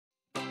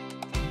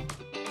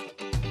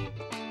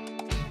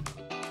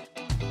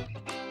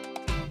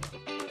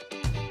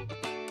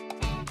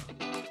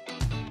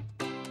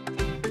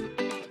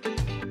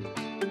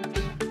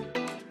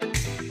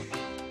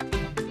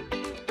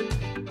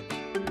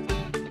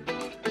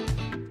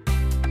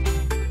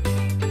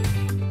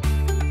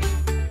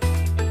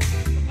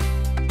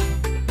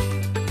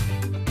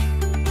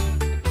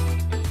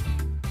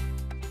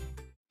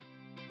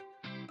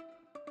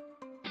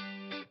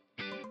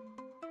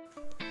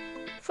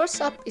First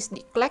up is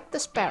the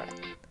eclectus parrot.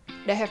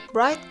 They have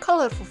bright,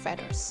 colorful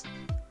feathers.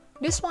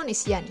 This one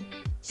is Yani.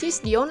 She's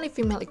the only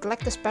female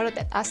eclectus parrot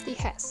that ASTI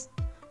has.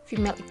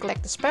 Female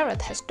eclectus parrot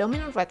has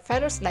dominant red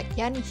feathers like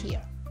Yani here.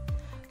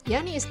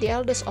 Yani is the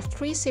eldest of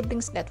 3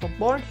 siblings that were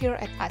born here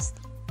at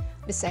ASTI.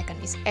 The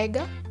second is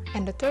Ega,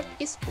 and the third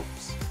is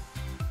Oops.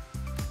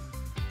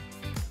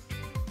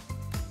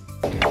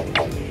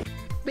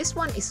 This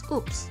one is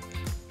Oops.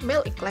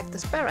 Male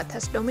eclectus parrot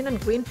has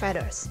dominant green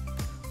feathers.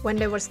 When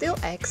they were still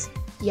eggs,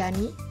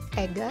 Yani,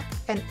 Ega,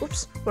 and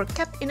Oops were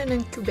kept in an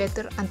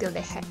incubator until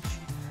they hatch.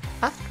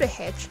 After they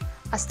hatch,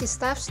 ASTI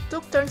staffs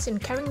took turns in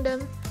carrying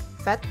them,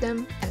 fed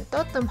them, and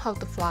taught them how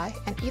to fly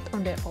and eat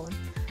on their own.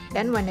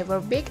 Then when they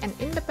were big and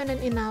independent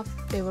enough,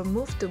 they were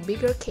moved to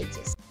bigger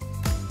cages.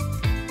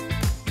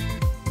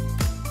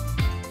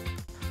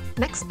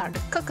 Next are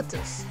the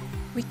cockatoos.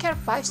 We care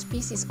 5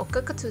 species of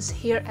cockatoos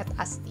here at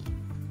ASTI.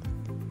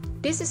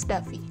 This is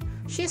Davi.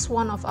 She is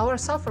one of our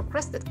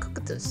sulfur-crested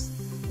cockatoos.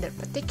 Their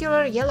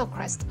particular yellow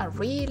crests are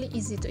really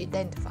easy to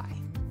identify.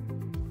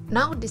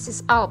 Now this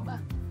is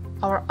Alba,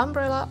 our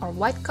umbrella or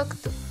white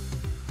cockatoo.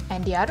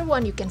 And the other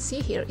one you can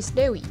see here is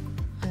Dewi,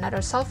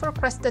 another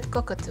sulfur-crested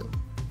cockatoo.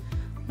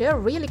 They are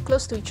really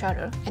close to each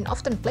other and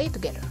often play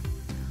together.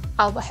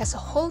 Alba has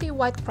a wholly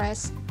white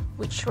crest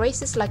which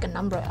raises like an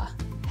umbrella,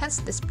 hence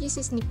the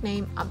species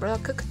nickname umbrella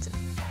cockatoo.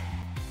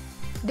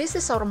 This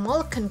is our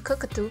Moluccan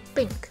cockatoo,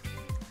 Pink.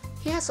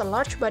 He has a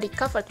large body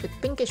covered with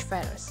pinkish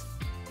feathers.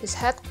 His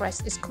head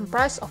crest is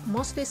comprised of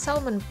mostly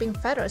salmon pink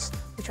feathers,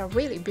 which are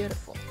really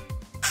beautiful.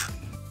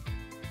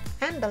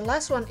 And the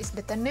last one is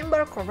the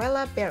Tanimbar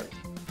corella berry.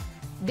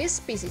 This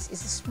species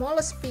is the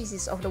smallest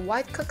species of the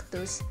white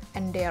cockatoos,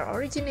 and they are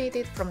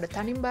originated from the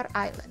Tanimbar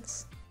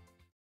Islands.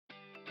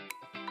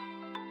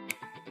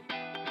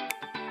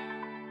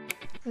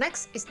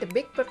 Next is the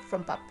big bird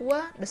from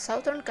Papua, the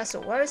southern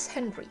cassowaries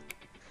henry.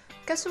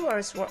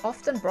 Cassowaries were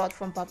often brought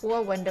from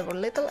Papua when they were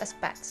little as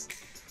pets.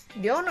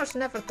 The owners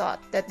never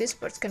thought that these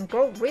birds can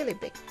grow really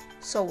big,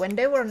 so when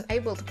they weren't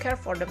able to care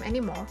for them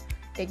anymore,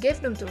 they gave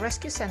them to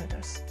rescue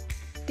centers.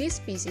 This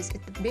species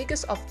is the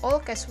biggest of all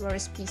cassowary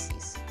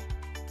species.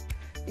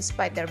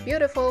 Despite their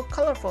beautiful,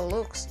 colorful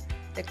looks,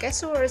 the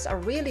cassowaries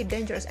are really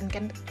dangerous and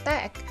can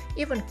attack,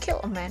 even kill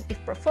a man if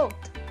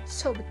provoked,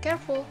 so be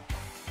careful.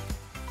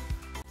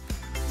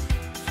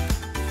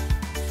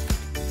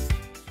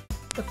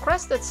 The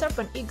crested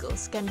serpent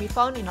eagles can be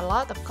found in a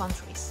lot of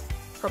countries,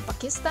 from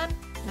Pakistan,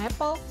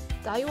 Nepal,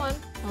 Taiwan,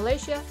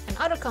 Malaysia, and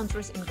other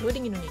countries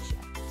including Indonesia.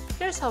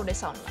 Here's how they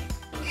sound like.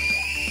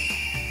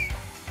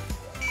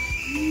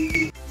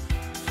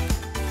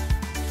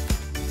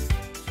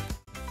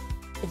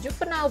 The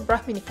juvenile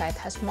Brahmini kite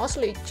has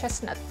mostly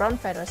chestnut brown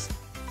feathers,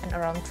 and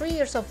around 3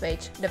 years of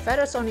age, the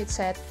feathers on its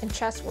head and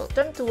chest will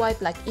turn to white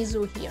like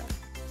Izu here.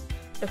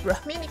 The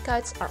Brahmini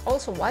kites are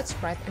also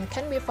widespread and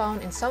can be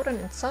found in Southern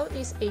and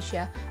Southeast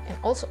Asia and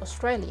also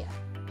Australia.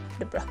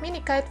 The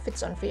Brahmini kite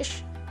feeds on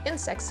fish,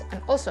 insects,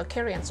 and also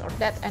carrions or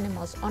dead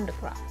animals on the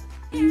ground.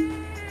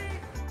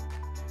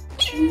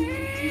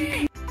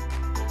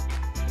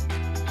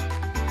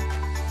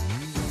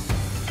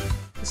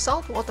 The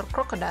saltwater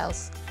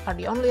crocodiles are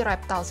the only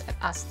reptiles at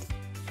ASTI.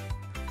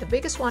 The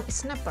biggest one is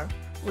snapper,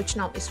 which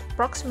now is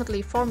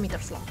approximately 4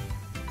 meters long.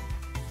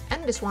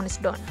 And this one is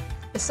Donna,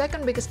 the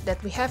second biggest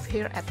that we have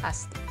here at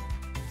ASTI.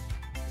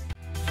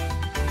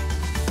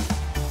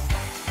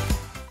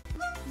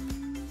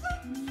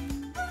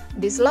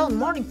 These loud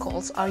morning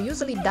calls are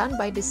usually done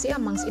by the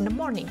siamangs in the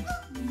morning.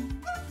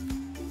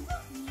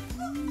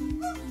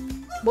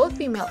 Both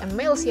female and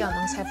male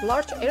siamangs have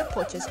large air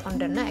pouches on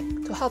their neck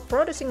to help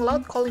producing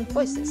loud calling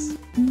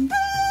voices.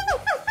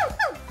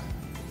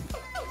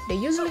 They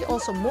usually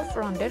also move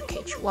around their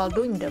cage while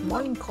doing their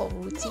morning call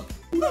routine.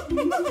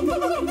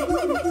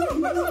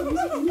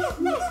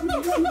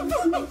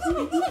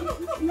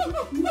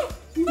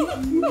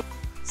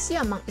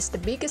 Siamang is the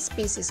biggest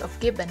species of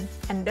gibbon,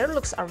 and their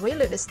looks are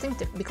really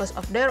distinctive because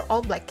of their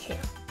all-black hair.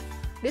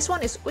 This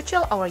one is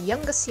Uchel, our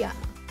youngest siamang.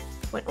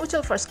 When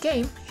Uchel first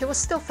came, he was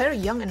still very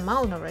young and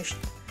malnourished.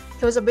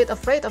 He was a bit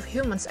afraid of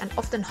humans and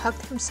often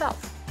hugged himself.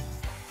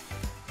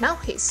 Now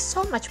he is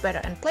so much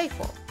better and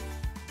playful.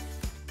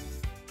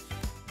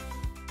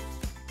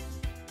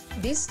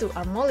 These two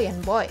are Molly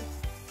and Boy.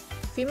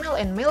 Female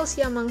and male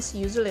siamangs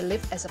usually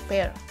live as a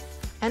pair,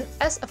 and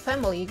as a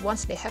family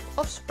once they have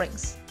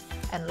offsprings,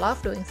 and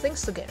love doing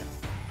things together.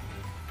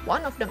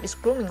 One of them is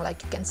grooming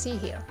like you can see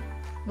here.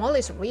 Molly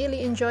is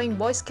really enjoying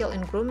Boy's skill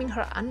in grooming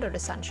her under the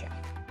sunshine.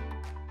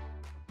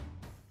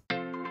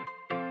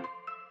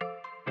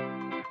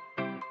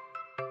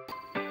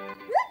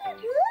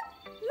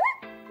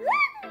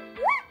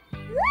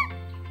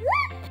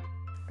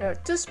 There are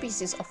 2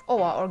 species of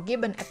oa or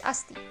gibbon at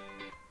ASTI.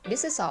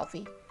 This is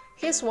Alfie.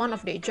 He is one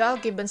of the agile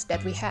gibbons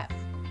that we have.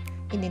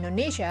 In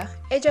Indonesia,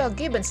 agile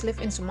gibbons live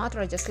in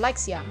Sumatra just like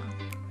siamang.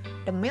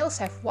 The males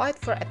have white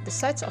fur at the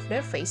sides of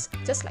their face,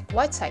 just like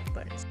white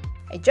sideburns.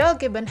 Agile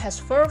gibbon has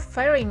fur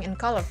varying in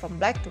color from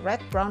black to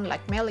red-brown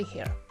like Melly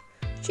here.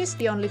 She's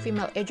the only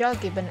female agile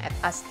gibbon at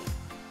ASTI.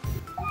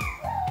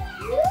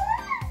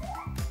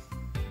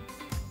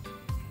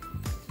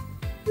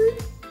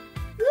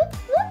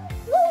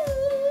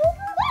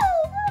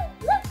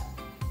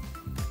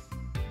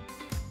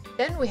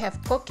 we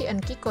have Koki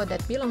and Kiko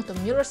that belong to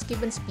Murus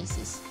gibbon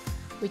species,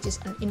 which is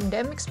an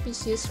endemic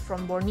species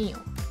from Borneo.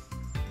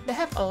 They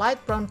have a light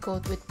brown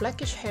coat with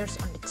blackish hairs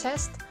on the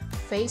chest,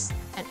 face,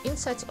 and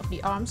insides of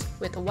the arms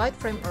with a white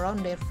frame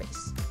around their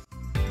face.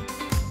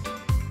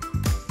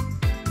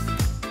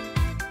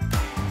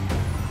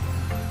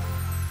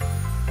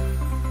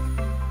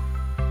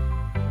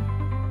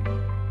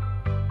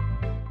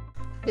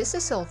 This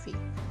is Sylvie.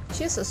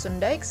 She is a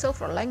Sundaic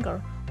silver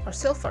langur or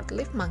silvered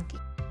leaf monkey.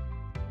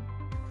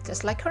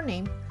 Just like her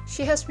name,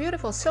 she has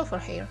beautiful silver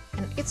hair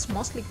and eats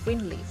mostly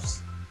green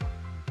leaves.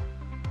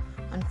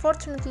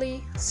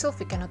 Unfortunately,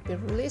 Sylvie cannot be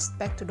released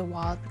back to the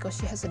wild because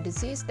she has a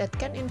disease that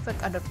can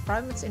infect other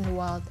primates in the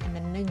wild and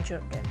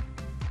endanger them.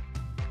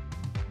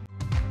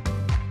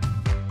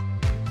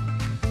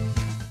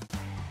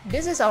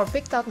 This is our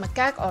big-tailed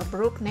macaque or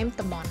brook named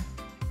Temon.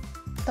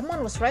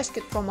 Temon was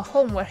rescued from a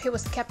home where he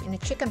was kept in a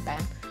chicken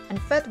pen and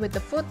fed with the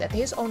food that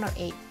his owner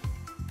ate.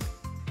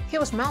 He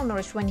was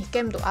malnourished when he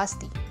came to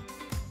ASTI.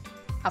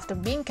 After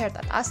being cared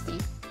at ASTI,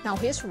 now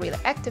he is really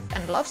active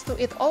and loves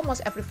to eat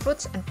almost every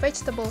fruits and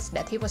vegetables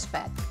that he was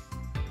fed.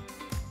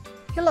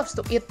 He loves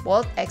to eat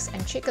boiled eggs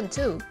and chicken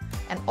too,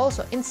 and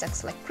also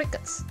insects like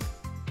crickets.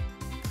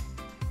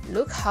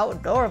 Look how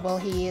adorable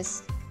he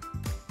is!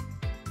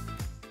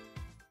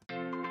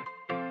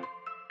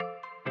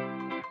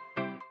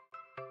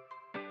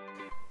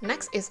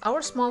 Next is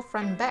our small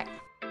friend Bek.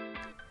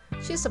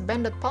 She is a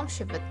banded palm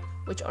civet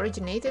which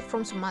originated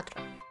from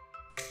Sumatra.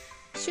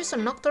 She is a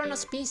nocturnal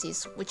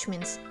species, which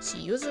means she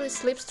usually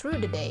sleeps through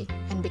the day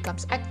and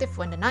becomes active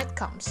when the night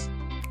comes.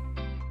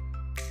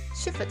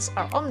 Civets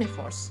are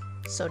omnivores,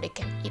 so they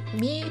can eat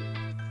meat,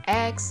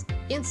 eggs,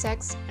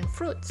 insects, and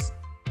fruits.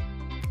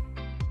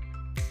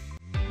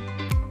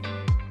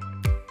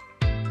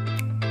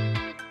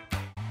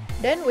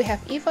 Then we have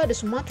Eva the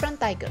Sumatran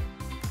tiger.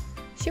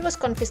 She was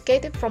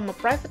confiscated from a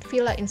private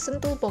villa in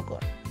Sentul,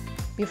 Bogor.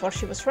 Before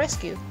she was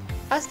rescued,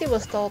 ASTI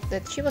was told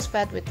that she was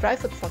fed with dry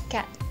food for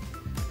cat.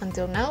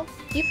 Until now,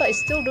 Eva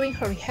is still doing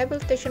her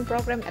rehabilitation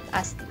program at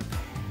ASTI.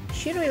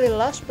 She really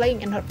loves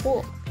playing in her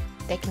pool,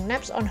 taking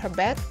naps on her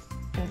bed,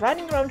 and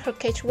running around her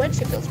cage when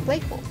she feels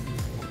playful.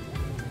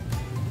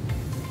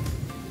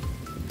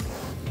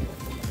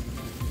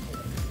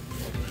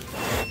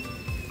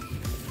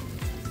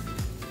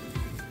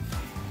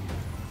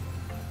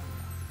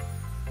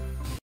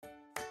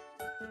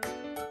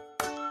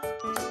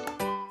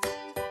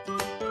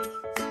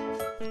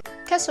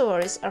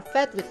 Cassowaries are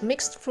fed with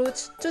mixed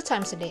fruits 2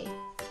 times a day.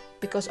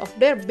 Because of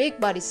their big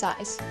body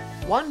size,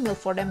 one meal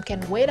for them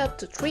can weigh up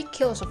to 3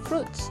 kilos of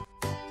fruits.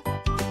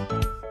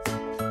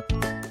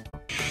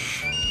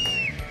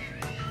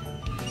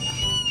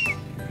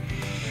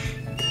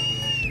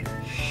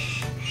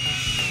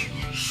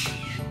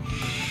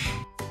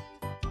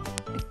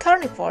 The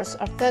carnivores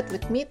are fed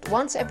with meat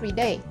once every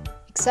day,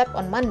 except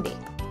on Monday.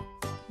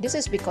 This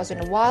is because in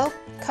the wild,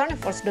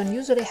 carnivores don't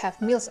usually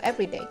have meals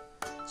every day.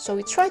 So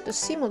we try to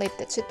simulate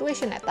that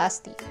situation at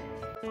ASTI.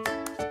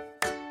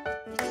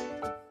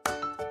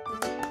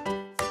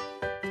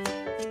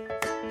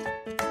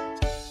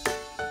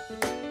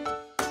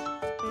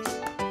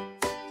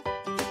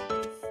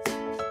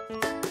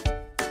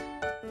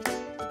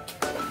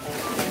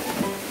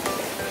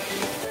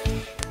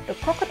 The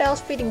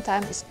crocodile's feeding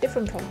time is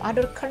different from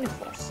other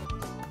carnivores.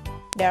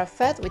 They are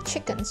fed with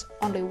chickens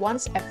only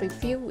once every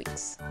few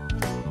weeks.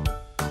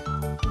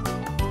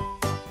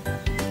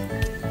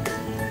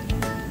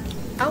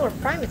 Our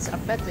primates are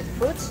fed with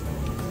fruits,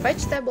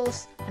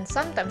 vegetables, and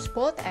sometimes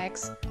boiled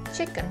eggs,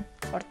 chicken,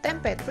 or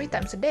tempeh 3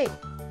 times a day,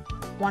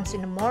 once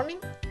in the morning,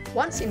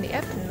 once in the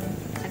afternoon,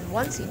 and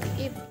once in the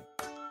evening.